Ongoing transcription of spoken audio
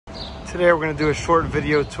Today we're going to do a short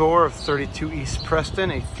video tour of 32 East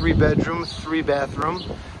Preston, a 3-bedroom, 3-bathroom,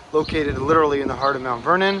 located literally in the heart of Mount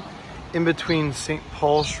Vernon, in between St.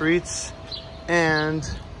 Paul Streets and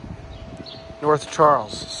North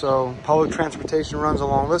Charles. So public transportation runs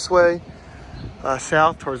along this way,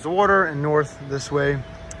 south towards the water, and north this way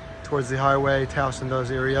towards the highway, Towson,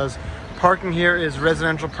 those areas. Parking here is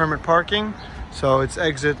residential permit parking. So it's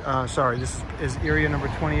exit, this is area number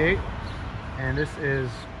 28, and this is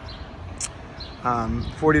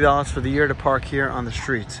 $40 for the year to park here on the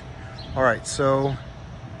street. All right, so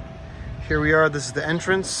here we are. This is the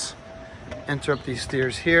entrance. Enter up these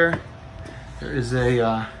stairs here. There is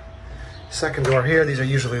a second door here. These are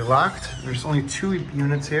usually locked. There's only 2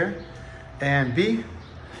 units here, A and B,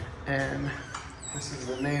 and this is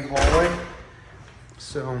the main hallway.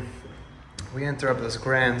 So we enter up this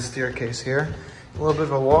grand staircase here. A little bit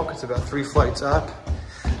of a walk. It's about 3 flights up.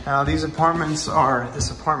 Now this apartment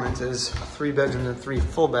is 3 bedrooms and 3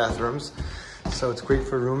 full bathrooms, so it's great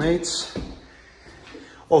for roommates.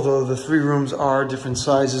 Although the 3 rooms are different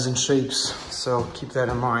sizes and shapes, so keep that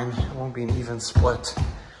in mind. It won't be an even split.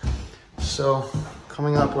 So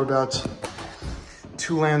coming up, we're about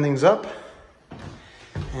 2 landings up,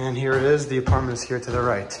 and here it is. The apartment is here to the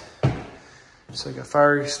right. So you got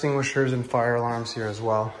fire extinguishers and fire alarms here as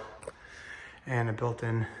well, and a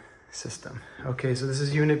built-in system. Okay, so this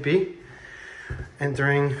is unit B.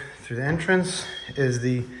 Entering through the entrance is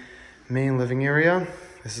the main living area.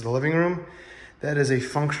 This is the living room. That is a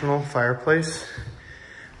functional fireplace.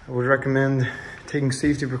 I would recommend taking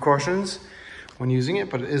safety precautions when using it,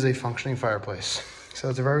 but it is a functioning fireplace. So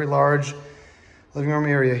it's a very large living room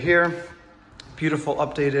area here. Beautiful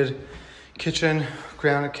updated kitchen,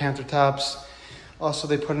 granite countertops. Also,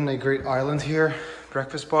 they put in a great island here,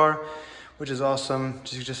 breakfast bar, which is awesome.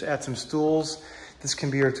 You just add some stools. This can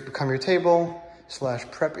become your table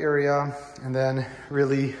 / prep area, and then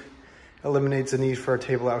really eliminates the need for a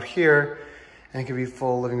table out here, and it can be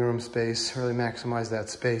full living room space, really maximize that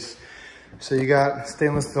space. So you got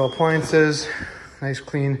stainless steel appliances, nice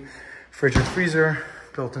clean fridge and freezer,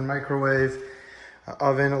 built-in microwave,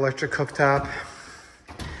 oven, electric cooktop,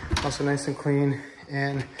 also nice and clean,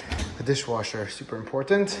 and a dishwasher, super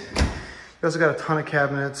important. You also got a ton of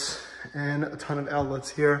cabinets and a ton of outlets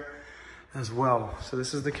here as well. So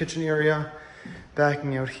this is the kitchen area,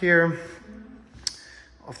 backing out here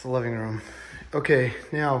off the living room. Okay,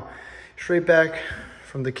 now straight back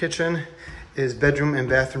from the kitchen is bedroom and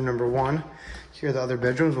bathroom number 1. Here are the other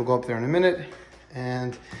bedrooms. We'll go up there in a minute.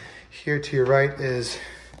 And here to your right is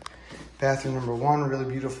bathroom number 1. Really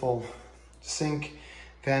beautiful sink,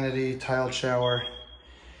 vanity, tiled shower,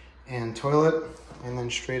 and toilet. And then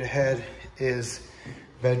straight ahead is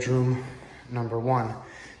bedroom number 1.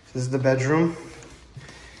 This is the bedroom.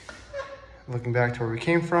 Looking back to where we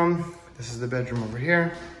came from, this is the bedroom over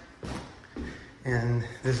here. And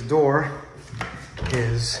this door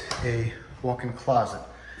is a walk-in closet.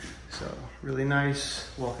 So really nice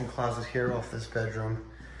walk-in closet here off this bedroom.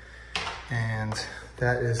 And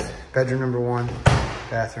that is bedroom number 1,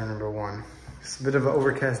 bathroom number 1. It's a bit of an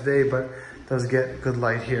overcast day, but it does get good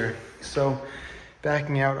light here. So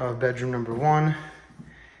backing out of bedroom number 1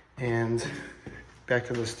 and back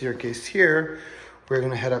to the staircase here, we're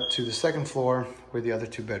gonna head up to the 2nd floor where the other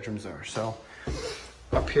 2 bedrooms are. So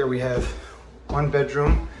up here we have 1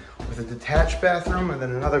 bedroom with a detached bathroom, and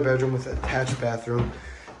then another bedroom with an attached bathroom,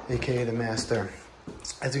 AKA the master.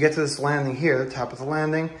 As we get to this landing here, the top of the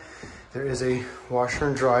landing, there is a washer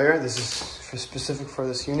and dryer. This is specific for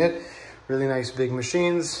this unit. Really nice big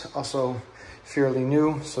machines, also fairly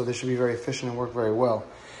new, so they should be very efficient and work very well.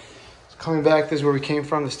 So coming back, this is where we came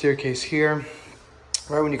from, the staircase here.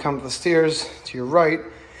 Right when you come up the stairs, to your right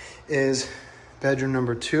is bedroom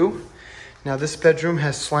number 2. Now this bedroom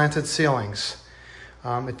has slanted ceilings.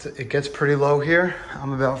 It gets pretty low here.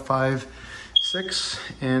 I'm about 5'6",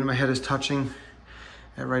 and my head is touching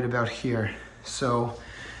at right about here. So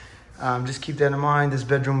just keep that in mind. This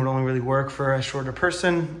bedroom would only really work for a shorter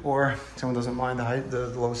person, or someone doesn't mind the height, the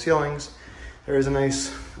low ceilings. There is a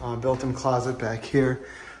nice built-in closet back here,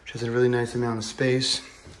 which has a really nice amount of space.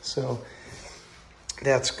 So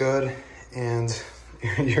that's good. And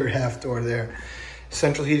your half door there.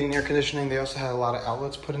 Central heating and air conditioning. They also had a lot of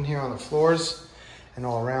outlets put in here on the floors and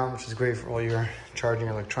all around, which is great for all your charging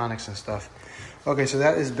electronics and stuff. Okay, so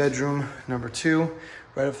that is bedroom number 2,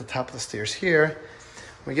 right off the top of the stairs here.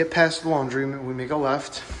 When we get past the laundry, we make a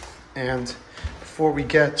left, and before we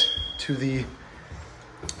get to the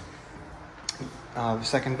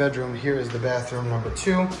 2nd bedroom, here is the bathroom number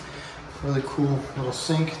 2. Really cool little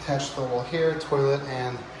sink attached to the wall here, toilet,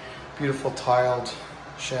 and beautiful tiled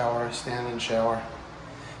shower, stand-in shower.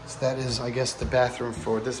 So that is, I guess, the bathroom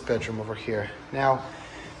for this bedroom over here. Now,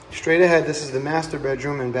 straight ahead, this is the master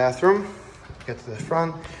bedroom and bathroom. Get to the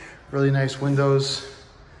front, really nice windows,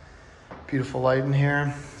 beautiful light in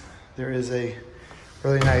here. There is a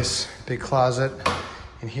really nice big closet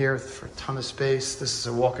in here for a ton of space. This is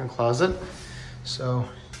a walk-in closet, so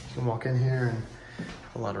you can walk in here and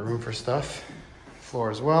have a lot of room for stuff.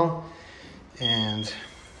 Floor as well. And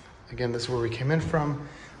again, this is where we came in from,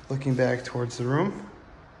 looking back towards the room.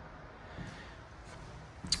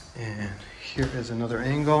 And here is another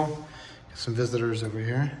angle. Some visitors over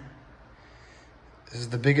here. This is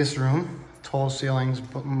the biggest room, tall ceilings,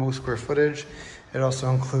 most square footage. It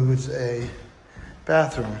also includes a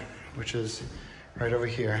bathroom, which is right over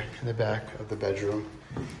here in the back of the bedroom.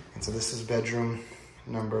 And so this is bedroom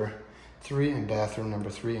number 3 and bathroom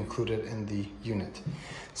number 3 included in the unit.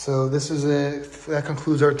 So that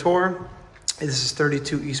concludes our tour. This is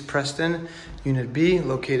 32 East Preston, Unit B,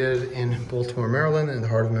 located in Baltimore, Maryland, in the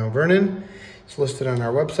heart of Mount Vernon. It's listed on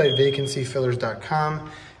our website,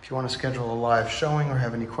 VacancyFillers.com. If you want to schedule a live showing or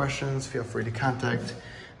have any questions, feel free to contact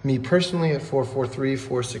me personally at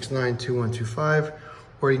 443-469-2125,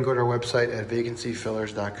 or you can go to our website at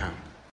VacancyFillers.com.